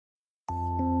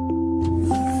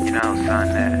know, son,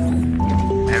 that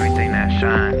everything that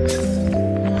shines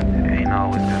ain't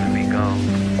always gonna be gold.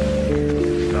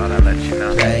 Thought I'd let you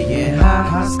know. Playing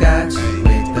hopscotch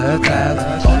with the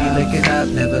clouds, only looking up,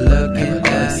 never looking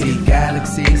down. See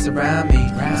galaxies around me,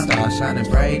 stars shining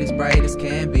bright as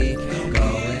can be.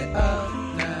 Going up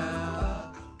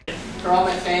now. For all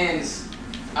my fans,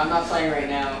 I'm not playing right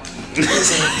now.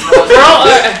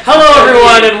 Hello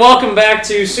everyone, and welcome back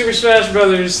to Super Smash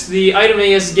Bros., the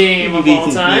itemest game of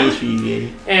all time.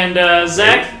 And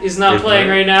Zach is not playing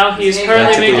right now. He's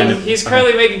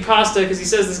currently making pasta because he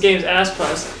says this game's ass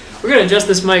plus. We're gonna adjust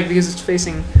this mic because it's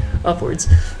facing upwards.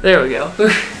 There we go.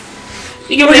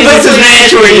 You can make this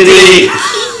Smash where you did.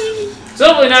 So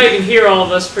hopefully now you can hear all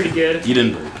of us pretty good. You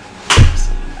didn't burp.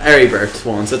 I already burped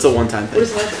once. That's a one-time thing. What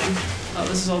is that thing? Oh,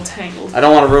 this is all tangled. I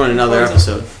don't want to ruin another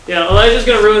episode. Yeah, Elijah's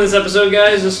gonna ruin this episode,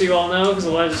 guys, just so you all know, because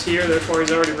Elijah's here, therefore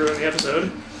he's already ruined the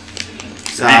episode.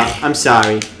 I'm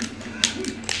sorry.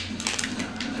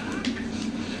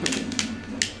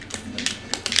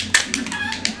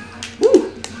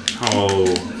 Woo. Oh.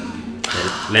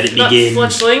 Let it begin.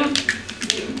 Fletchling?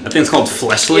 I think it's called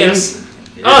Fleshling. Yes.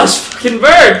 Yeah. Oh, this fucking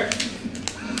bird!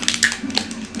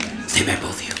 Stay back,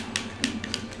 both of you.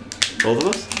 Both of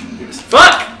us?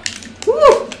 Fuck!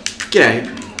 Woo! Get out of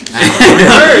here.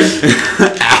 Bird!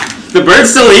 The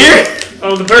bird's still here?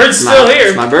 Oh, the bird's still here.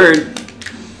 It's my bird.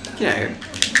 Get out of here.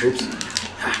 Oops.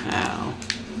 Ow.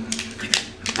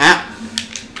 Ah.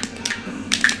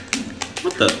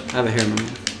 What the? I have a hair moment.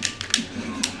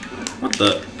 What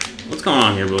the? What's going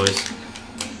on here, boys?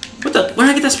 What the? Where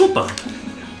did I get that smoke bomb?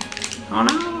 Oh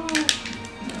no.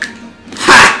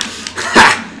 Ha! Ha!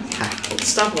 Ha!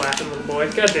 Stop laughing, little boy.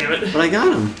 God damn it. But I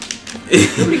got him.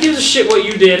 Nobody gives a shit what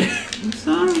you did. I'm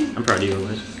sorry. I'm proud of you,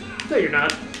 Elijah. No, you're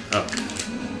not. Oh.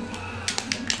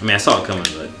 I mean, I saw it coming,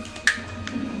 but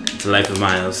it's the life of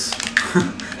Miles.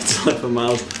 It's the life of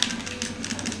Miles.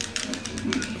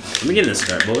 Let me get in this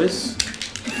start, boys.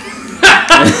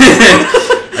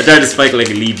 I tried to spike like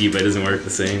a Luigi, but it doesn't work the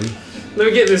same. Let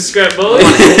me get this scrap, boy.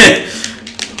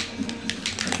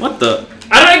 What the?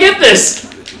 How did I get this?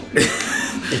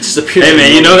 It just appears. Hey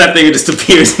man, you know that thing just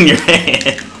appears in your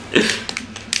hand.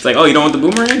 It's like, oh, you don't want the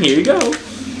boomerang? Here you go.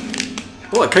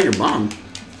 Oh, I cut your bomb.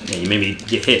 Yeah, you made me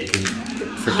get hit.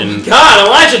 Freaking. Oh God,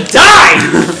 Elijah died!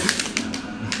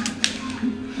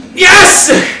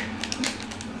 Yes!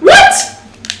 What?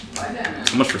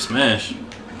 So much for Smash.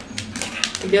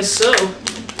 I guess so.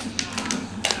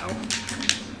 Ow.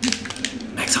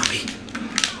 Max zombie.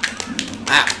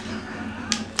 Ah.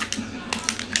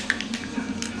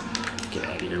 Get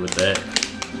out of here with that.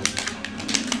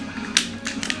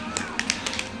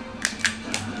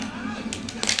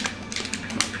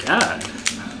 God.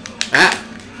 Ah.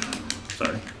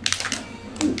 Sorry.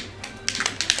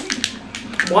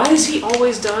 Why does he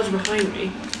always dodge behind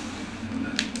me?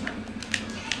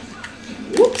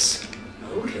 Whoops.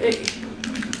 Okay.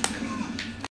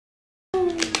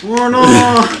 Oh no.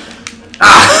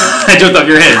 Ah! I jumped off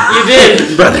your head. You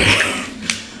did. Brother.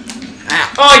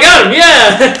 Ah. Oh, I got him,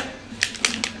 yeah!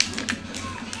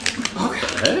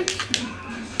 Okay.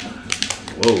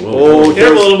 Whoa, whoa. Oh,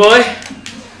 Careful, little boy.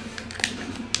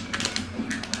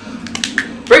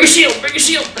 Break a shield! Break a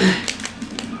shield!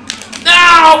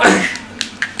 No!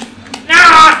 No!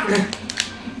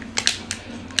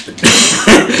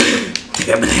 Take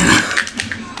that banana.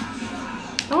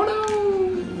 Oh no!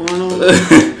 Oh no.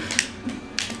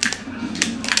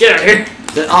 Get out of here!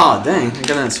 Oh dang! I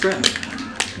got that scrap.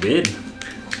 Did.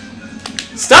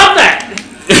 Stop that!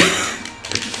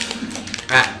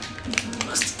 Ah.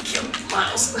 Must kill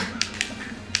Miles.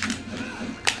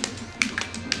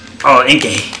 Oh,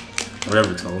 Inkay.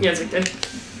 Whatever it's called. Yeah, it's okay.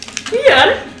 You got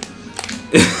it.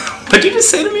 What'd you just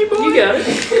say to me, boy? You got it.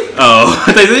 Oh, I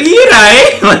thought you said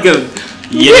Yirai! Like a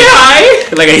Yiddish,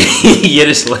 Yeah! like a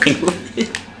Yiddish language.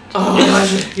 Oh,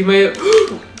 Elijah, you may have...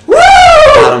 Woo!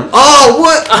 Got him. Oh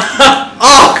what?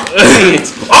 Oh! Dang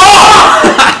it! Oh!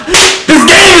 This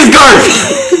game is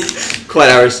garbage!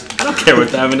 Quiet hours. I don't care what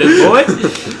time it is, boy.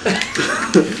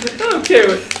 I don't care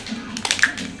what...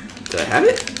 Did I have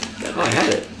it? Oh, I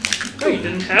had it. No, you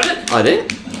didn't have it? Oh, I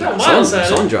didn't? No, Miles had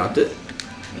Someone it. dropped it.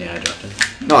 Yeah, I dropped it.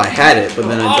 No, I had it, but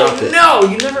then I dropped it. Oh, no,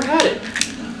 you never had it.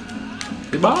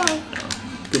 Goodbye.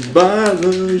 Goodbye,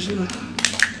 Elijah.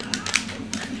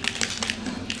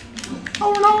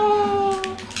 Oh no.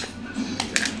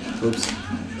 Oops.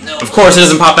 No. Of course, it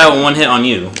doesn't pop out with one hit on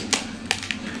you.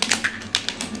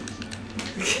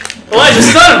 Elijah,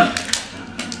 stun him!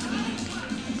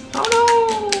 Oh no.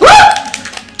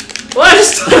 Elijah,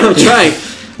 stun him! I'm trying.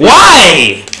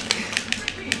 Why?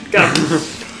 Got him.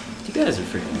 You guys are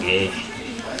freaking gay.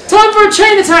 Time for a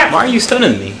chain attack! Why are you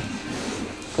stunning me?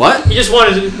 What? He just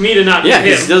wanted me to not Yeah,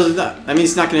 hit because him. he does that. That means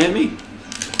he's not gonna hit me.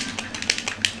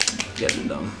 Get him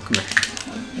dumb. Come here.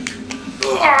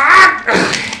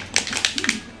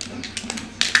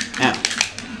 Ow.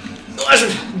 The last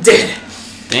one. Dead.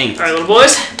 Dang. Alright, little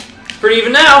boys. Pretty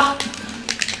even now.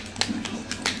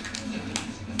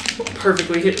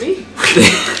 Perfectly hit me.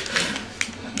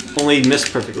 Only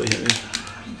missed perfectly hit me.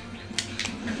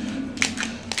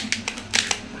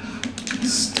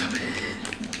 Stop it.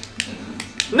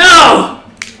 No!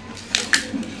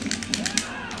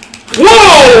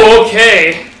 Whoa!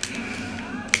 Okay.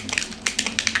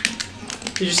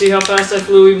 Did you see how fast I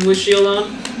flew even with shield on?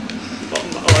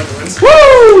 Oh, everyone's.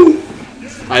 Woo!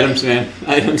 Items, man.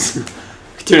 Items.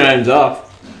 Turn items off.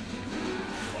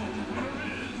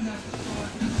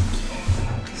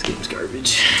 This game's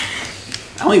garbage.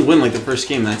 I only win like the first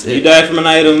game, that's it. You died from an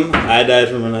item. I died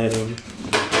from an item.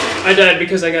 I died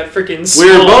because I got freaking small.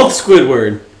 We were both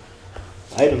Squidward.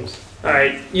 Items.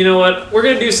 Alright, you know what? We're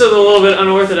gonna do something a little bit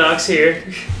unorthodox here.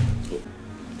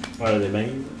 Why are they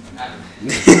banging?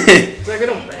 It's like I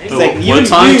don't bang. Oh. What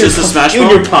time? Just the smash You and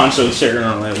ball? your poncho sharing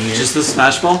on that one here. Just the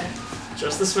smash ball?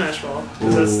 Just the smash ball.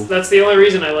 'Cause Ooh. That's the only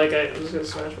reason I like items,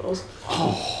 because smash balls.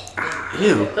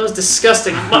 Ew. That was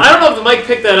disgusting. I don't know if the mic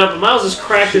picked that up, but Miles just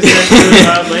cracked his neck really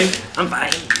loudly. I'm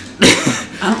fine.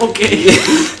 I'm okay.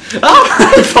 Oh,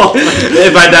 my fault.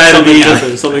 If I die, it'll be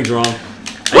Something, something's wrong.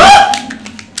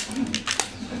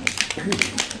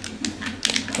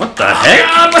 What the heck?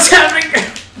 God, what's happening?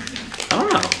 I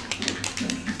don't know.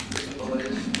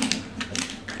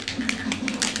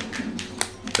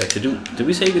 Like, did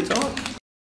we say you could talk?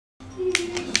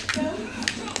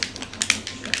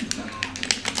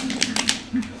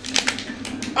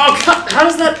 Oh, God, how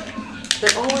does that...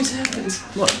 That always happens.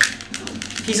 What?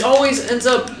 He's always ends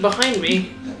up behind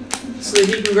me so that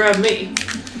he can grab me.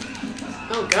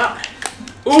 Oh, God.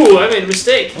 Ooh, I made a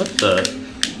mistake. What the?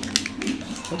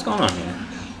 What's going on here?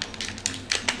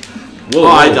 Whoa, Oh,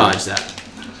 I whoa. dodged that.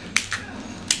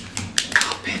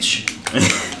 Oh, bitch.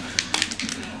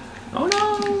 Oh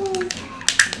no!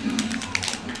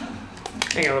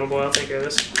 Hang on, little boy, I'll take care of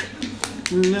this.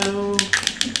 No.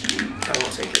 I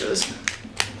won't take care of this.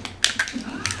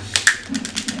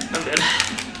 I'm dead.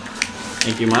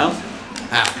 Thank you, Miles.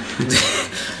 Ow.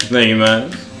 Thank you, man.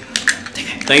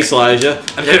 Thanks, Elijah.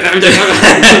 I remember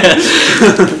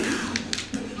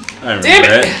Damn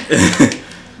it! that.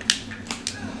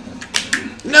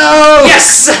 No!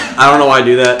 Yes! I don't know why I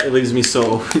do that. It leaves me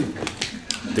so...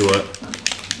 Do what?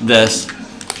 this.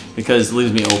 Because it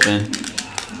leaves me open.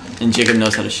 And Jacob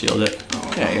knows how to shield it.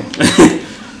 Okay.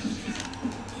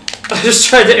 I just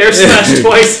tried to air smash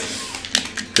twice.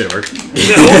 Did it work? No.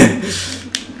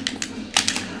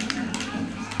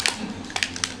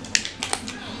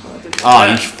 Oh,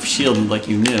 you shielded like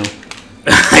you knew.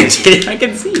 I did. I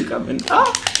can see you coming.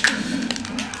 Oh.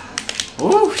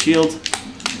 Oh, shield.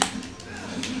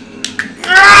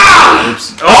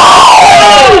 Oops.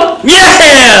 Oh!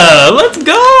 Yeah! Let's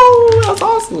go! That was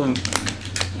awesome.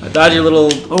 I dodged your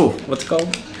little, what's it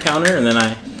called? Counter, and then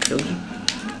I killed you.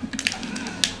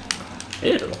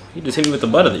 Ew. You just hit me with the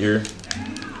butt of your...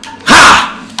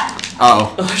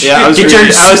 Uh-oh. Oh, Yeah, I was too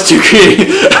greedy.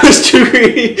 I was too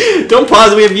greedy. Don't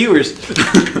pause, we have viewers. I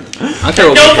don't care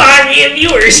what Don't buy me and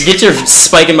viewers! Get your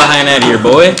spiking behind out of here,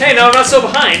 boy. Hey, no, I'm not so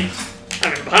behind. I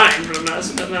mean, behind, but I'm not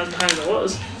as behind as I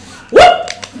was. Whoop!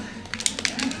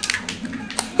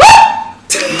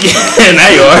 Yeah, now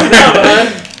you are. No, bud.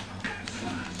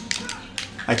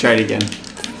 I tried again.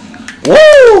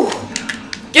 Woo!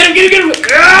 Get him, get him, get him!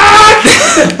 Ah!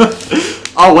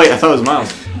 Oh, wait, I thought it was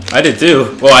Miles. I did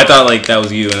too. Well, I thought like that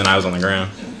was you, and then I was on the ground.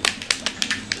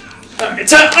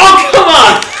 Alright, oh, come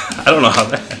on! I don't know how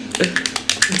that.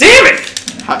 Damn it!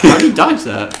 How do you dodge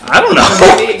that? I don't know.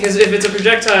 Because if it's a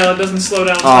projectile, it doesn't slow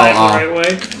down time the right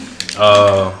way.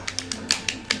 Oh.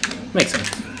 Makes sense.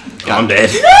 Oh, I'm dead.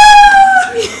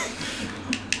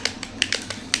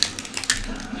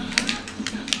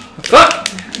 Fuck!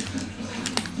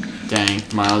 Dang,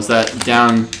 Miles, that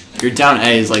down... Your down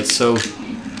A is like so...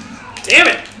 Damn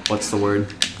it! What's the word?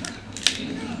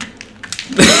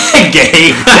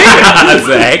 Gay.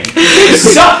 Zach.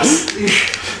 Sucks!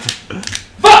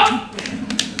 Fuck!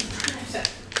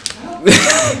 I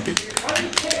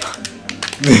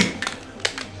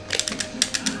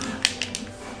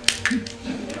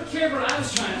don't care when I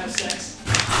was trying to have sex.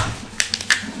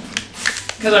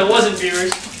 Because I wasn't,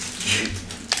 viewers.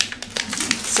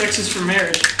 Sex is for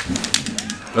marriage.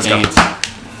 Let's Dang go. it.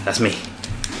 That's me.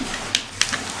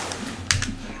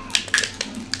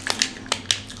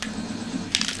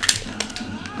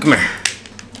 Come here.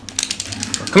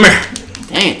 Come here.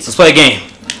 Dang it. Let's play a game.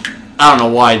 I don't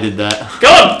know why I did that.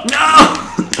 Go! No!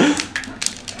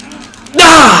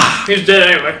 Ah! He's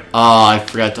dead anyway. Oh, I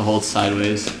forgot to hold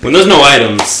sideways. When there's no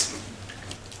items,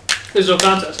 There's no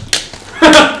contest.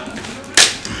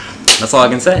 that's all I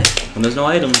can say. When there's no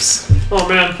items. Oh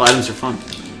man. Well, items are fun.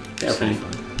 They're pretty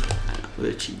fun.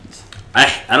 With cheese.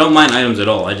 I don't mind items at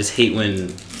all. I just hate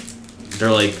when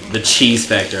they're like the cheese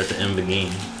factor at the end of the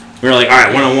game. We're like,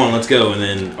 alright, 1-on-1, let's go, and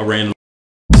then a random